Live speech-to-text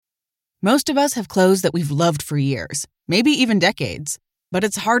Most of us have clothes that we've loved for years, maybe even decades, but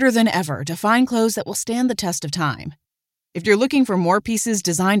it's harder than ever to find clothes that will stand the test of time. If you're looking for more pieces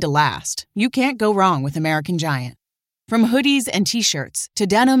designed to last, you can't go wrong with American Giant. From hoodies and t-shirts to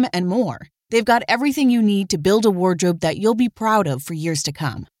denim and more, they've got everything you need to build a wardrobe that you'll be proud of for years to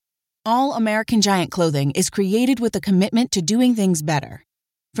come. All American Giant clothing is created with a commitment to doing things better.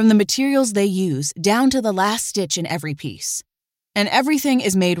 From the materials they use down to the last stitch in every piece. And everything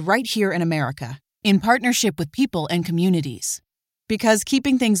is made right here in America, in partnership with people and communities. Because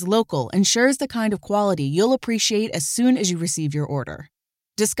keeping things local ensures the kind of quality you'll appreciate as soon as you receive your order.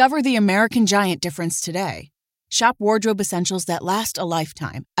 Discover the American Giant difference today. Shop wardrobe essentials that last a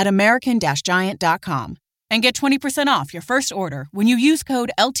lifetime at American-Giant.com and get 20% off your first order when you use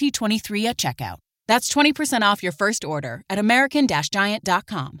code LT23 at checkout. That's 20% off your first order at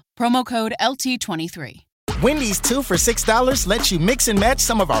American-Giant.com. Promo code LT23. Wendy's 2 for $6 lets you mix and match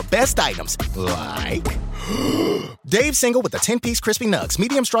some of our best items, like Dave Single with a 10-piece crispy nugs,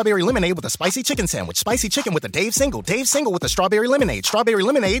 medium strawberry lemonade with a spicy chicken sandwich, spicy chicken with a Dave Single with a strawberry lemonade, strawberry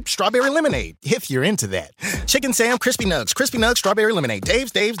lemonade, if you're into that. Chicken Sam, crispy nugs, strawberry lemonade,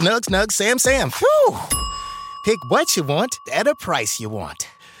 Dave's, nugs, Sam. Whew. Pick what you want at a price you want.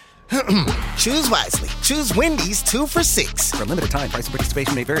 Choose wisely. Choose Wendy's 2 for $6. For a limited time, price and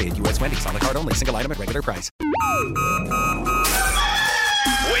participation may vary at U.S. Wendy's. On the card only. Single item at regular price.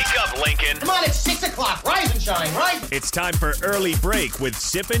 Wake up, Lincoln. Come on, it's 6 o'clock. Rise and shine, right? It's time for Early Break with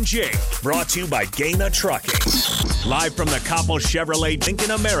Sip and Jake. Brought to you by Gaina Trucking. Live from the Coppel Chevrolet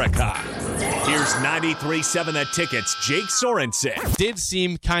Lincoln, America. Here's 93.7 The Ticket's Jake Sorensen. Did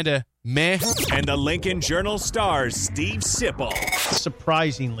seem kind of meh. And the Lincoln Journal-Star's Steve Sipple.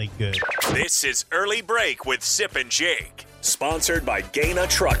 Surprisingly good. This is Early Break with Sip and Jake. Sponsored by Gaina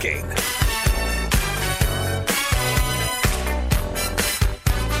Trucking.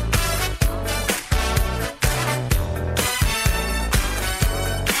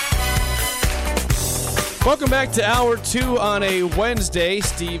 Welcome back to Hour 2 on a Wednesday.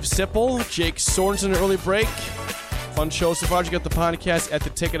 Steve Sipple, Jake Sorensen, Early Break. Fun show so far. You got the podcast at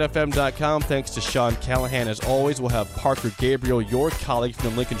theticketfm.com. Thanks to Sean Callahan. As always, we'll have Parker Gabriel, your colleague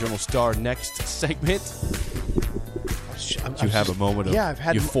from the Lincoln Journal-Star, next segment. Do you have a moment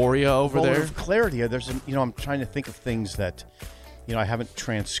of euphoria over there? Moment of clarity. I'm trying to think of things that, I haven't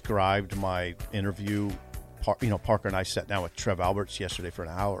transcribed my interview. Parker and I sat down with Trev Alberts yesterday for an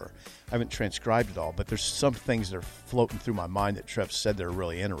hour. I haven't transcribed it all, but there's some things that are floating through my mind that Trev said that are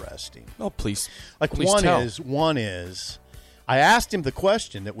really interesting. Oh, please. One is, I asked him the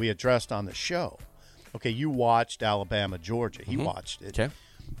question that we addressed on the show. Okay, you watched Alabama, Georgia. He watched it. Okay.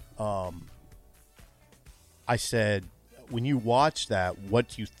 I said, when you watch that, what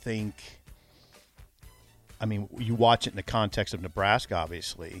do you think? I mean, you watch it in the context of Nebraska,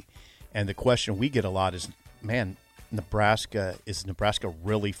 obviously, and the question we get a lot is, man, is Nebraska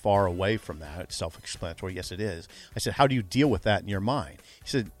really far away from that? It's self-explanatory. Yes, it is. I said, how do you deal with that in your mind?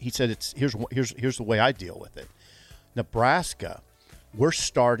 He said here's the way I deal with it. Nebraska, we're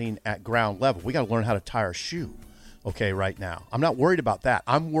starting at ground level. We got to learn how to tie our shoe. Okay, right now. I'm not worried about that.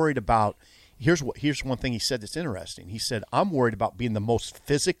 I'm worried about here's one thing he said that's interesting. He said, I'm worried about being the most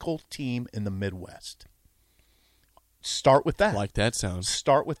physical team in the Midwest. Start with that. I like that sound.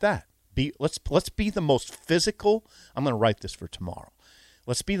 Start with that. Let's be the most physical. I'm going to write this for tomorrow.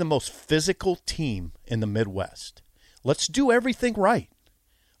 Let's be the most physical team in the Midwest. Let's do everything right.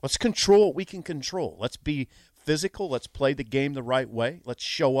 Let's control what we can control. Let's be physical. Let's play the game the right way. Let's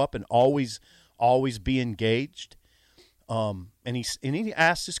show up and always be engaged. And he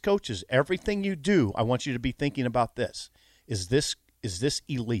asked his coaches, everything you do, I want you to be thinking about this. Is this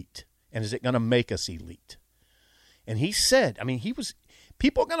elite? And is it going to make us elite? And he said,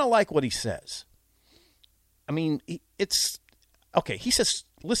 people are going to like what he says. It's okay. He says,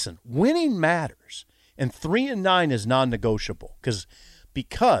 listen, winning matters, and 3-9 is non-negotiable because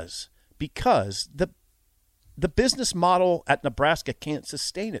the business model at Nebraska can't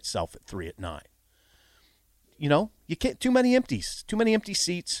sustain itself at 3-9. You can't. Too many empty seats.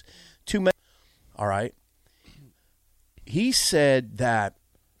 Too many. All right. He said that.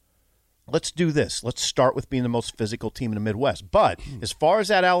 Let's do this. Let's start with being the most physical team in the Midwest. But as far as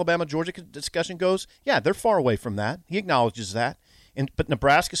that Alabama-Georgia discussion goes, yeah, they're far away from that. He acknowledges that. But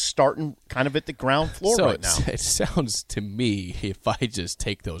Nebraska's starting kind of at the ground floor right now. It sounds to me, if I just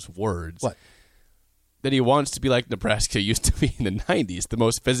take those words, what? That he wants to be like Nebraska used to be in the 90s, the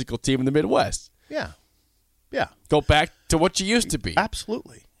most physical team in the Midwest. Yeah. Go back to what you used to be.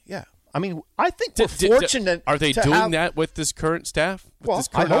 Absolutely. Yeah. I think we're fortunate. Are they doing that with this current staff? I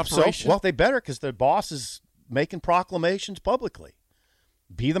hope operation? So. Well, they better, because their boss is making proclamations publicly.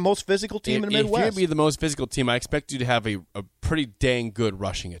 Be the most physical team in the Midwest. If you're going to be the most physical team, I expect you to have a pretty dang good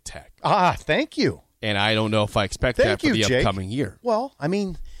rushing attack. Thank you. And I don't know if I expect that for the upcoming year. Well, I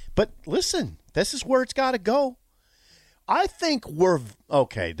mean, but listen, this is where it's got to go. I think we're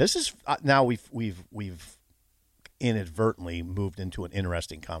okay. This is now we've inadvertently moved into an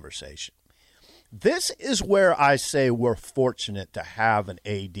interesting conversation. This is where I say we're fortunate to have an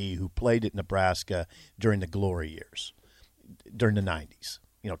AD who played at Nebraska during the glory years, during the 90s.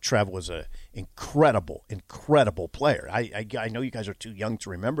 Trev was an incredible player. I know you guys are too young to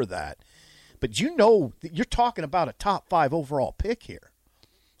remember that. But you're talking about a top 5 overall pick here.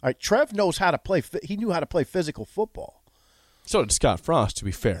 All right, Trev knows how to play. He knew how to play physical football. So did Scott Frost, to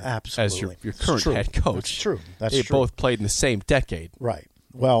be fair. Absolutely. As your current head coach. That's true. They both played in the same decade. Right.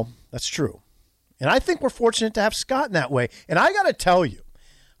 Well, that's true. And I think we're fortunate to have Scott in that way. And I got to tell you,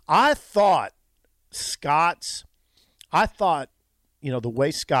 I thought the way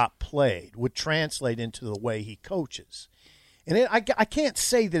Scott played would translate into the way he coaches. And I can't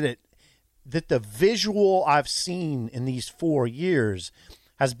say that the visual I've seen in these 4 years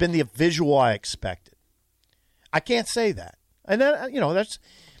has been the visual I expected. I can't say that. And then,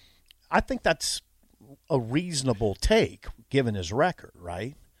 I think that's a reasonable take given his record,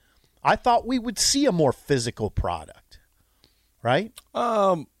 right? I thought we would see a more physical product, right?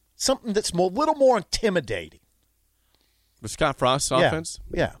 Something that's a little more intimidating. The Scott Frost offense?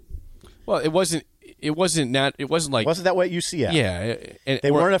 Yeah. Well, it wasn't like. Wasn't that what UCF? Yeah.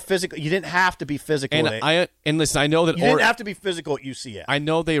 They weren't a physical. You didn't have to be physical. And listen, I know that you didn't have to be physical at UCF. I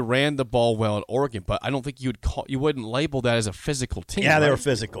know they ran the ball well at Oregon, but I don't think you wouldn't label that as a physical team. Yeah, right? they were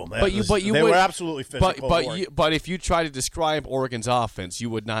physical. They were absolutely physical. But if you try to describe Oregon's offense, you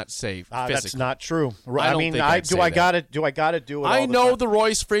would not say physical. That's not true. Do I got to do it? I know the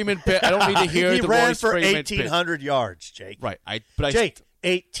Royce Freeman bit. I don't need to hear the Royce Freeman bit. He ran for 1,800 yards, Jake. Right. Jake.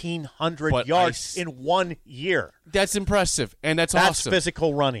 1,800 yards in 1 year. That's impressive, and that's awesome. That's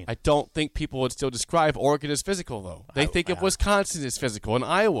physical running. I don't think people would still describe Oregon as physical, though. They think of Wisconsin as physical and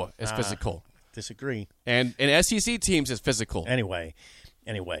Iowa as physical. Disagree. And SEC teams as physical. Anyway,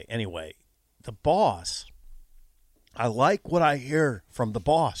 the boss, I like what I hear from the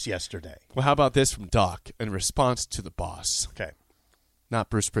boss yesterday. Well, how about this from Doc in response to the boss? Okay.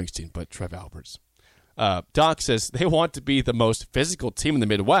 Not Bruce Springsteen, but Trev Alberts. Doc says they want to be the most physical team in the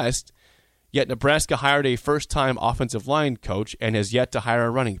Midwest, yet Nebraska hired a first-time offensive line coach and has yet to hire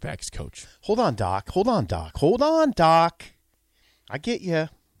a running backs coach. Hold on, Doc. I get you.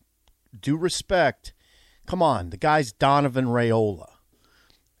 Due respect. Come on, the guy's Donovan Raiola.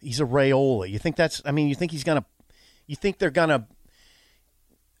 He's a Raiola. You think they're gonna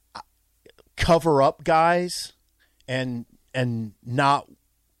cover up guys and not?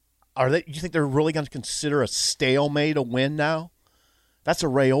 You think they're really going to consider a stalemate a win now? That's a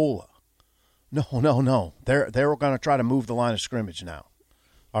Raiola. No. They're going to try to move the line of scrimmage now.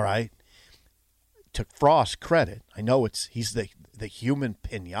 All right. To Frost credit, I know he's the human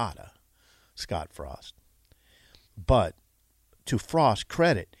pinata, Scott Frost. But to Frost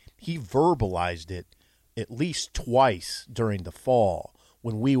credit, he verbalized it at least twice during the fall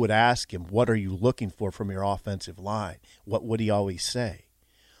when we would ask him, "What are you looking for from your offensive line?" What would he always say?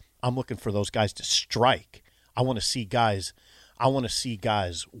 I'm looking for those guys to strike. I want to see guys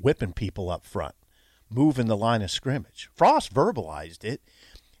whipping people up front, moving the line of scrimmage. Frost verbalized it.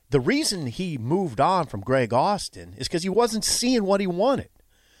 The reason he moved on from Greg Austin is because he wasn't seeing what he wanted.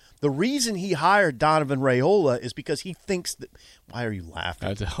 The reason he hired Donovan Raiola is because he thinks that. Why are you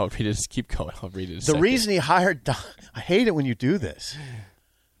laughing? I'll read it. Just keep going. I'll read it. The reason he hired. I hate it when you do this.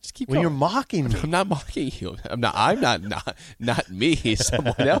 Just keep when going. You're mocking me. I'm not mocking you. I'm not me.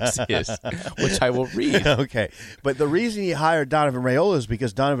 Someone else is, which I will read. Okay, but the reason he hired Donovan Raiola is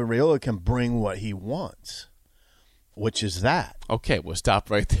because Donovan Raiola can bring what he wants, which is that. Okay, we'll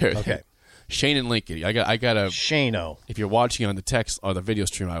stop right there. Okay, Shane and Lincoln. I got a Shane-o. If you're watching on the text or the video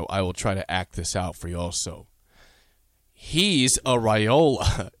stream, I will try to act this out for you also. He's a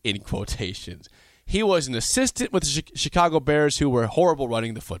Raiola in quotations. He was an assistant with the Chicago Bears who were horrible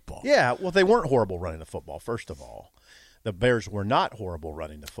running the football. Yeah, well, they weren't horrible running the football, first of all. The Bears were not horrible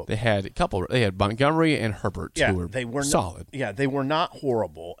running the football. They had a couple. They had Montgomery and Herbert who were solid. They were not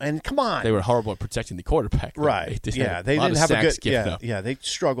horrible. And come on. They were horrible at protecting the quarterback. Right. They didn't have a good they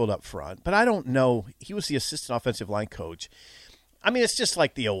struggled up front. But I don't know. He was the assistant offensive line coach. I mean, it's just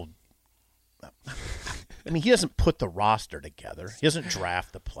like the old he doesn't put the roster together. He doesn't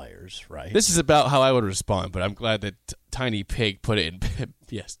draft the players, right? This is about how I would respond, but I'm glad that Tiny Pig put it in.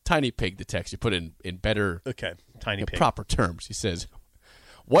 Yes, Tiny Pig, the text, you put it in better, Tiny Pig, proper terms. He says,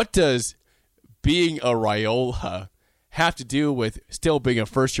 "What does being a Raiola have to do with still being a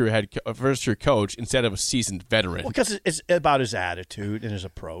first-year coach instead of a seasoned veteran? Well, because it's about his attitude and his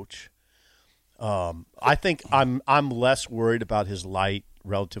approach. I think I'm less worried about his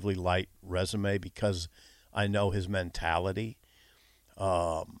relatively light resume because I know his mentality,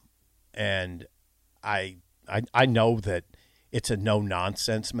 and I know that it's a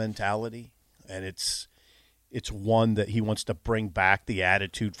no-nonsense mentality, and it's one that he wants to bring back the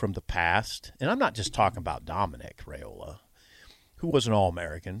attitude from the past. And I'm not just talking about Dominic Raiola, who was an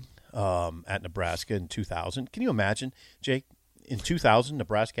All-American at Nebraska in 2000. Can you imagine, Jake? In 2000,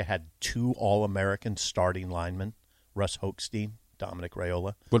 Nebraska had 2 All-American starting linemen, Russ Hochstein, Dominic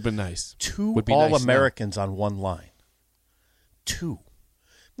Raiola. Would have been nice. 2 All-Americans on one line. 2.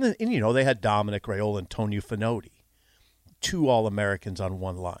 And, they had Dominic Raiola and Tony Finotti. 2 All-Americans on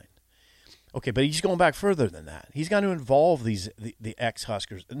one line. Okay, but he's going back further than that. He's got to involve the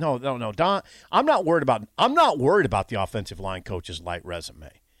ex-Huskers. No. Don, I'm not worried about the offensive line coach's light resume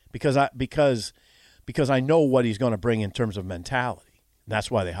because I know what he's going to bring in terms of mentality. That's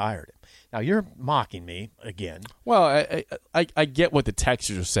why they hired him. Now you're mocking me again. Well, I get what the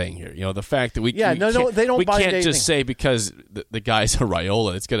texters are saying here. The fact that they don't. We can't just say because the guy's a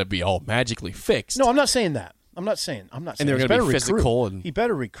Raiola, it's going to be all magically fixed. No, I'm not saying that. I'm not saying. And they're going to be physical. He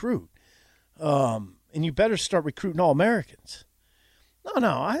better recruit. And you better start recruiting All-Americans. No,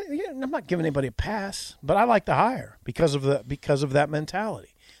 I'm not giving anybody a pass, but I like the hire because of that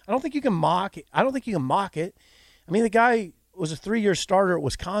mentality. I don't think you can mock it. I mean, the guy was a 3-year starter at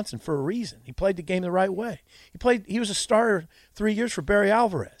Wisconsin for a reason. He played the game the right way. He was a starter 3 years for Barry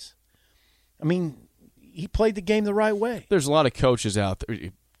Alvarez. I mean, he played the game the right way. There's a lot of coaches out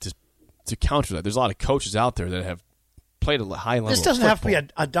there to counter that. There's a lot of coaches out there that have played at a high level. This doesn't have to be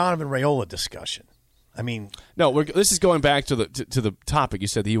a Donovan Raiola discussion. I mean, no. This is going back to the topic. You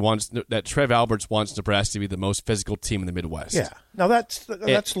said that Trev Alberts wants Nebraska to be the most physical team in the Midwest. Yeah. Now that's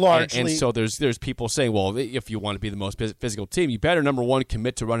largely. And so there's people saying, well, if you want to be the most physical team, you better number one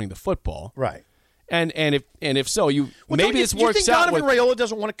commit to running the football. Right. And if so, maybe this works out. Do you think Donovan Raiola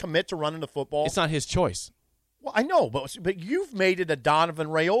doesn't want to commit to running the football? It's not his choice. Well, I know, but you've made it a Donovan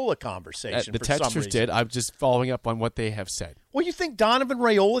Raiola conversation. The for some texters reason. did. I'm just following up on what they have said. Well, you think Donovan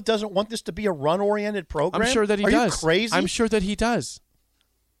Raiola doesn't want this to be a run-oriented program? I'm sure that he does. Are you crazy? I'm sure that he does.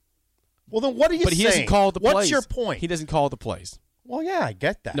 Well, then what are you saying? But he doesn't call the plays. What's your point? He doesn't call the plays. Well, yeah, I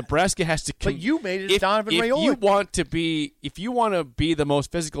get that. Nebraska has to. But you made it Donovan Raiola. If you want to be the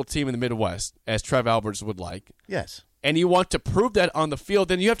most physical team in the Midwest, as Trev Alberts would like, yes, and you want to prove that on the field,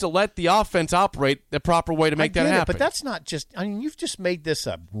 then you have to let the offense operate the proper way to make that happen. But that's not just. I mean, you've just made this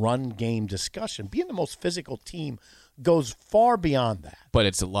a run game discussion. Being the most physical team goes far beyond that. But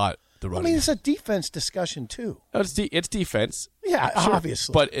it's a lot. It's a defense discussion too. No, it's defense. Yeah, sure.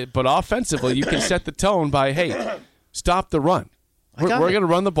 Obviously. But offensively, you can set the tone by, hey, stop the run. We're going to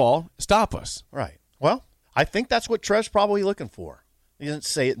run the ball. Stop us. Right. Well, I think that's what Trev's probably looking for. He doesn't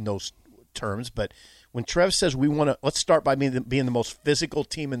say it in those terms, but when Trev says let's start by being the most physical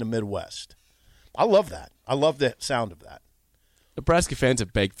team in the Midwest. I love that. I love the sound of that. Nebraska fans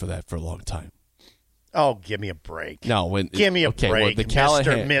have begged for that for a long time. Oh, give me a break. No, give me a break, well, the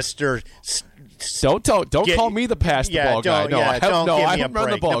Callahan, Mister. Don't call me the pass the ball guy. No, I haven't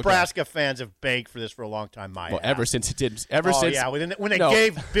run the ball. Nebraska fans have begged for this for a long time. Ever since it did. When they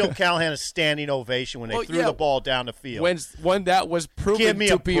gave Bill Callahan a standing ovation when they threw the ball down the field. When that was proven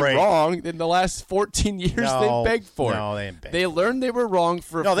to be wrong in the last 14 years, they begged for it. No, they didn't beg. They learned they were wrong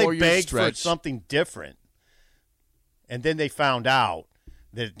for a 4-year stretch. No, they begged for something different, and then they found out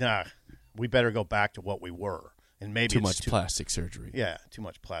that we better go back to what we were, and maybe too much plastic surgery. Yeah, too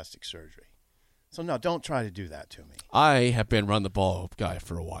much plastic surgery. So, no, don't try to do that to me. I have been run the ball guy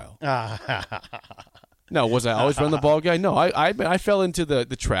for a while. No, was I always run the ball guy? No, I fell into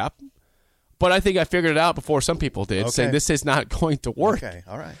the trap, but I think I figured it out before some people did, saying this is not going to work. Okay,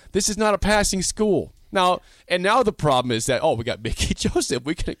 all right. This is not a passing school. Now the problem is that, we got Mickey Joseph.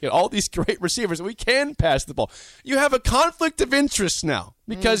 We can get all these great receivers, and we can pass the ball. You have a conflict of interest now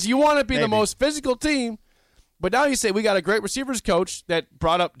because you want to be the most physical team. But now you say we got a great receivers coach that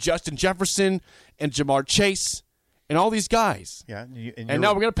brought up Justin Jefferson and Jamar Chase and all these guys. Yeah, and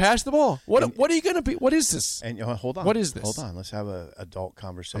now we're going to pass the ball. What are you going to be? What is this? And hold on. What is this? Hold on. Let's have an adult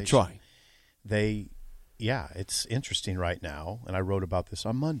conversation. I'm trying. It's interesting right now, and I wrote about this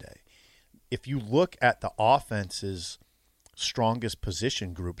on Monday. If you look at the offense's strongest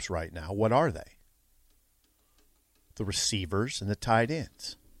position groups right now, what are they? The receivers and the tight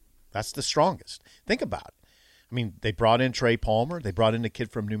ends. That's the strongest. Think about it. I mean, they brought in Trey Palmer. They brought in a kid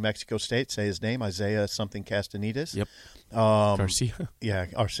from New Mexico State. Say his name, Isaiah something Castanedis. Yep. Garcia. Yeah,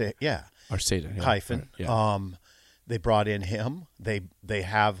 Arcega. Yeah. Arcega. Yeah. Hyphen. Yeah. They brought in him. They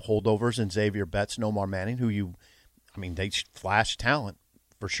have holdovers in Xavier Betts, Nomar Manning, they flash talent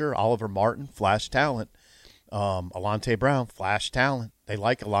for sure. Oliver Martin, flash talent. Alante Brown, flash talent. They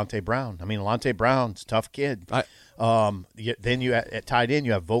like Alante Brown. Alante Brown's a tough kid. Then you at tight end,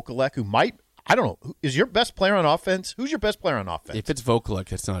 you have Vokalek, who might, I don't know, is your best player on offense? Who's your best player on offense? If it's Vokalek,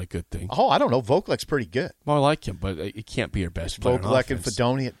 that's not a good thing. Oh, I don't know. Vokalek's pretty good. Well, I like him, but it can't be your best player on Vokalek offense. and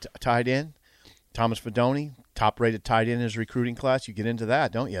Fedoni at tight end. Thomas Fedoni, top-rated tight end in his recruiting class. You get into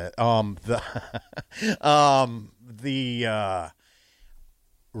that, don't you? The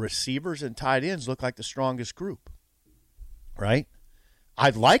receivers and tight ends look like the strongest group, right?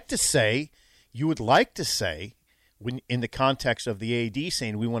 I'd like to say, you would like to say, when in the context of the AD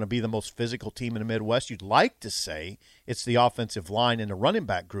saying we want to be the most physical team in the Midwest, you'd like to say it's the offensive line and the running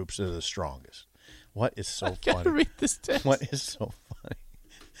back groups that are the strongest. What is so funny? I gotta read this text. What is so funny?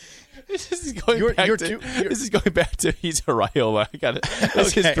 This is going back to he's a Raiola. I got it.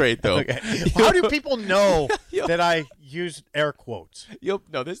 This is great though. Okay. How do people know that I used air quotes?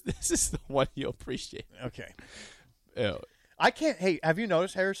 This is the one you'll appreciate. Okay. Ew. I can't. Hey, have you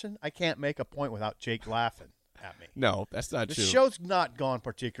noticed, Harrison? I can't make a point without Jake laughing at me. No, that's not the true. The show's not gone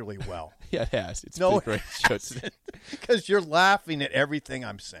particularly well. Yeah, it has. It's no, been a great show. Because you're laughing at everything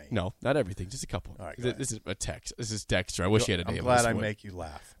I'm saying. No, not everything. Just a couple. All right, this is a text. This is Dexter. I wish he had a name. I'm glad I make you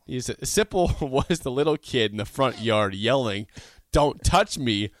laugh. He said, Sipple was the little kid in the front yard yelling, "Don't touch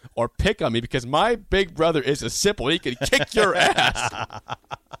me or pick on me because my big brother is a Sipple. He can kick your ass."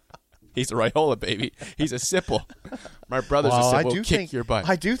 He's a Raiola, baby. He's a Sipple. My brother's a Sipple. He'll kick your butt.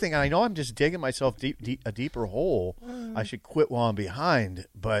 I do think, and I know I'm just digging myself a deeper hole. I should quit while I'm behind,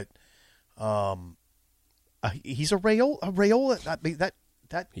 but he's a Raiola. I mean, that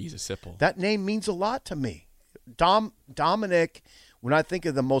he's a Sipple. That name means a lot to me. Dominic. When I think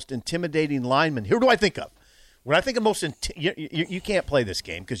of the most intimidating lineman, who do I think of? When I think of most, you can't play this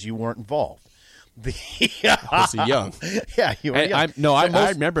game because you weren't involved. Was he young? Yeah, you were young. I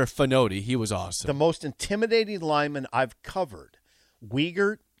remember Fenoti. He was awesome. The most intimidating lineman I've covered: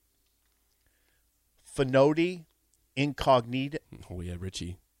 Wiegert, Fenoti, Incognito. Oh, yeah,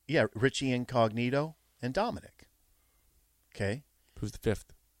 Richie. Yeah, Richie Incognito and Dominic. Okay, who's the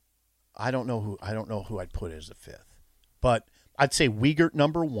fifth? I don't know who I'd put as the fifth, but I'd say Wiegert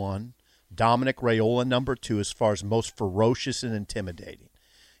number 1, Dominic Raiola number 2 as far as most ferocious and intimidating.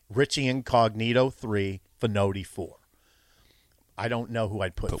 Richie Incognito 3, Fenoti 4. I don't know who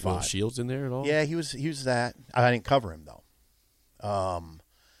I'd put 5. Will Shields in there at all? Yeah, he was that. I didn't cover him though.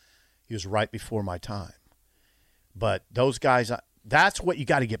 He was right before my time. But those guys, that's what you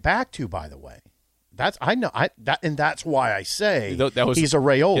got to get back to. By the way, that's why I say he's a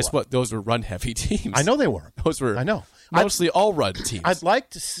Raiola. Guess what? Those were run-heavy teams. I know they were. I know. Mostly all run teams. I'd like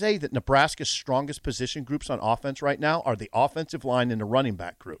to say that Nebraska's strongest position groups on offense right now are the offensive line and the running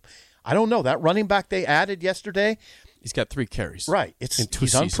back group. I don't know. That running back they added yesterday, he's got 3 carries. Right.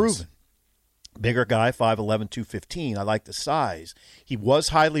 He's unproven. Bigger guy, 5'11", 215. I like the size. He was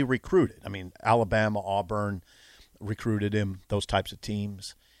highly recruited. I mean, Alabama, Auburn recruited him, those types of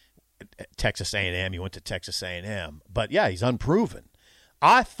teams. Texas A&M, he went to Texas A&M. But, yeah, he's unproven.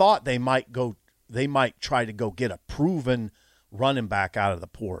 I thought they might try to go get a proven running back out of the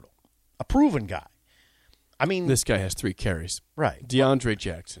portal. A proven guy. I mean, this guy has 3 carries. Right. DeAndre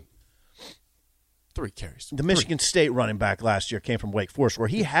Jackson. 3 carries. The Michigan State running back last year came from Wake Forest, where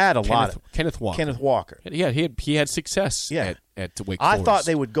he had Kenneth Walker. Kenneth Walker. Yeah, he had success at Wake Forest. I thought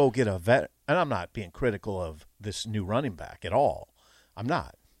they would go get a vet, and I'm not being critical of this new running back at all. I'm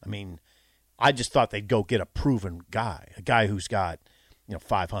not. I mean, I just thought they'd go get a proven guy, a guy who's got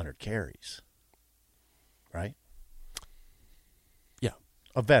 500 carries. Right? Yeah.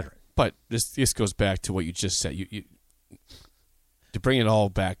 A veteran. But this goes back to what you just said. You to bring it all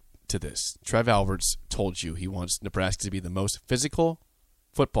back to this. Trev Alberts told you he wants Nebraska to be the most physical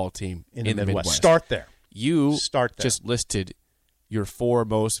football team in the Midwest. Start there. You just listed your 4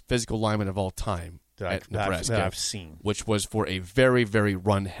 most physical linemen of all time at Nebraska that I've seen, which was for a very, very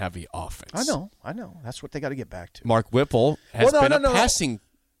run-heavy offense. I know. That's what they got to get back to. Mark Whipple has been a passing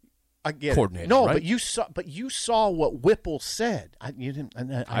I get coordinator. It. No, right? but you saw what Whipple said.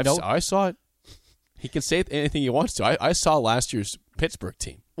 I saw it. He can say anything he wants to. I saw last year's Pittsburgh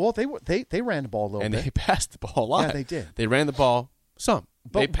team. Well, they ran the ball a little bit. And they passed the ball a lot. Yeah, they did. They ran the ball some.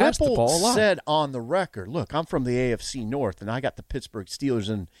 But they passed Whipple the ball a lot. said on the record, look, I'm from the AFC North, and I got the Pittsburgh Steelers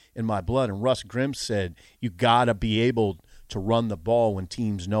in my blood. And Russ Grimm said, you got to be able to run the ball when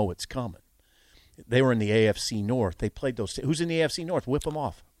teams know it's coming. They were in the AFC North. They played those. Who's in the AFC North? Whip them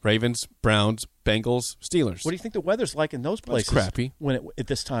off. Ravens, Browns, Bengals, Steelers. What do you think the weather's like in those places? It's crappy. At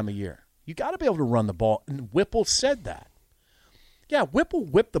this time of year. You got to be able to run the ball. And Whipple said that. Yeah, Whipple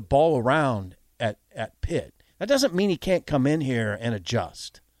whipped the ball around at Pitt. That doesn't mean he can't come in here and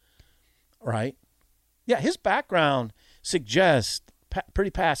adjust, right? Yeah, his background suggests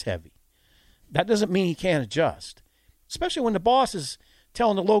pretty pass heavy. That doesn't mean he can't adjust, especially when the boss is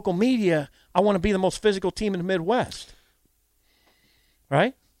telling the local media, I want to be the most physical team in the Midwest,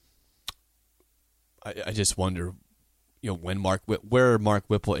 right? I just wonder, when where Mark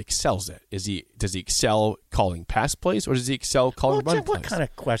Whipple excels at. Does he excel calling pass plays, or does he excel calling run plays? What kind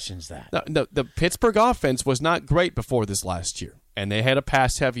of question is that? No, the Pittsburgh offense was not great before this last year, and they had a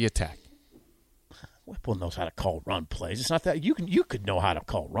pass-heavy attack. Whipple knows how to call run plays. It's not that you could know how to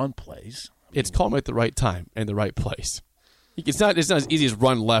call run plays. It's call them at the right time and the right place. It's not as easy as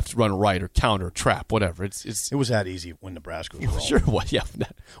run left, run right, or counter, trap, whatever. It was that easy when Nebraska was rolling. Sure,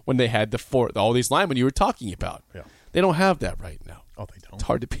 when they had all these linemen you were talking about. Yeah. They don't have that right now. Oh, they don't. It's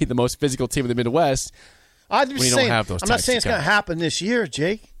hard to be the most physical team in the Midwest when you don't have those. I'm not saying it's going to happen this year,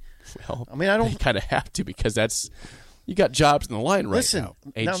 Jake. Well, I mean, I don't. You kind of have to, because you got jobs in the line right now.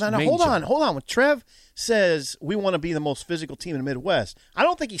 Listen, hold on. When Trev says we want to be the most physical team in the Midwest, I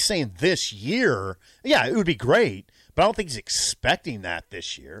don't think he's saying this year. Yeah, it would be great, but I don't think he's expecting that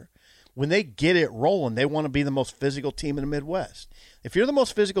this year. When they get it rolling, they want to be the most physical team in the Midwest. If you're the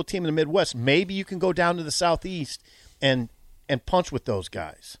most physical team in the Midwest, maybe you can go down to the Southeast and punch with those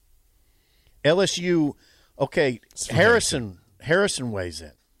guys. LSU, okay, Harrison weighs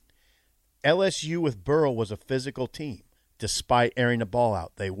in. LSU with Burrow was a physical team, despite airing the ball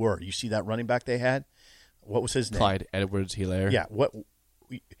out. They were. You see that running back they had? What was his name? Clyde Edwards-Hilaire. Yeah.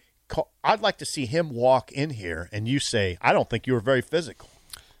 I'd like to see him walk in here and you say, I don't think you were very physical.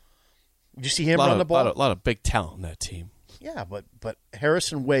 Did you see him run the ball? A lot of big talent in that team. Yeah, but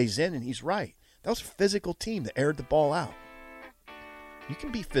Harrison weighs in, and he's right. That was a physical team that aired the ball out. You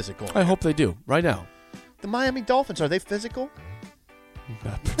can be physical. I hope they do right now. The Miami Dolphins, are they physical?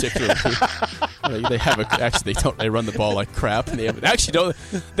 Not particularly. They have actually they don't. They run the ball like crap. And they're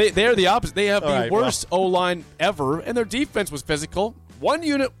the opposite. They have the worst O-line ever, and their defense was physical. One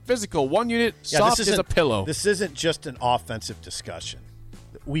unit physical, one unit soft as a pillow. This isn't just an offensive discussion.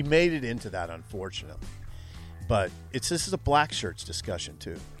 We made it into that, unfortunately. But this is a black shirts discussion,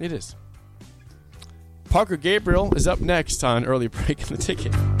 too. It is. Parker Gabriel is up next on Early Break in the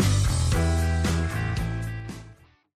Ticket.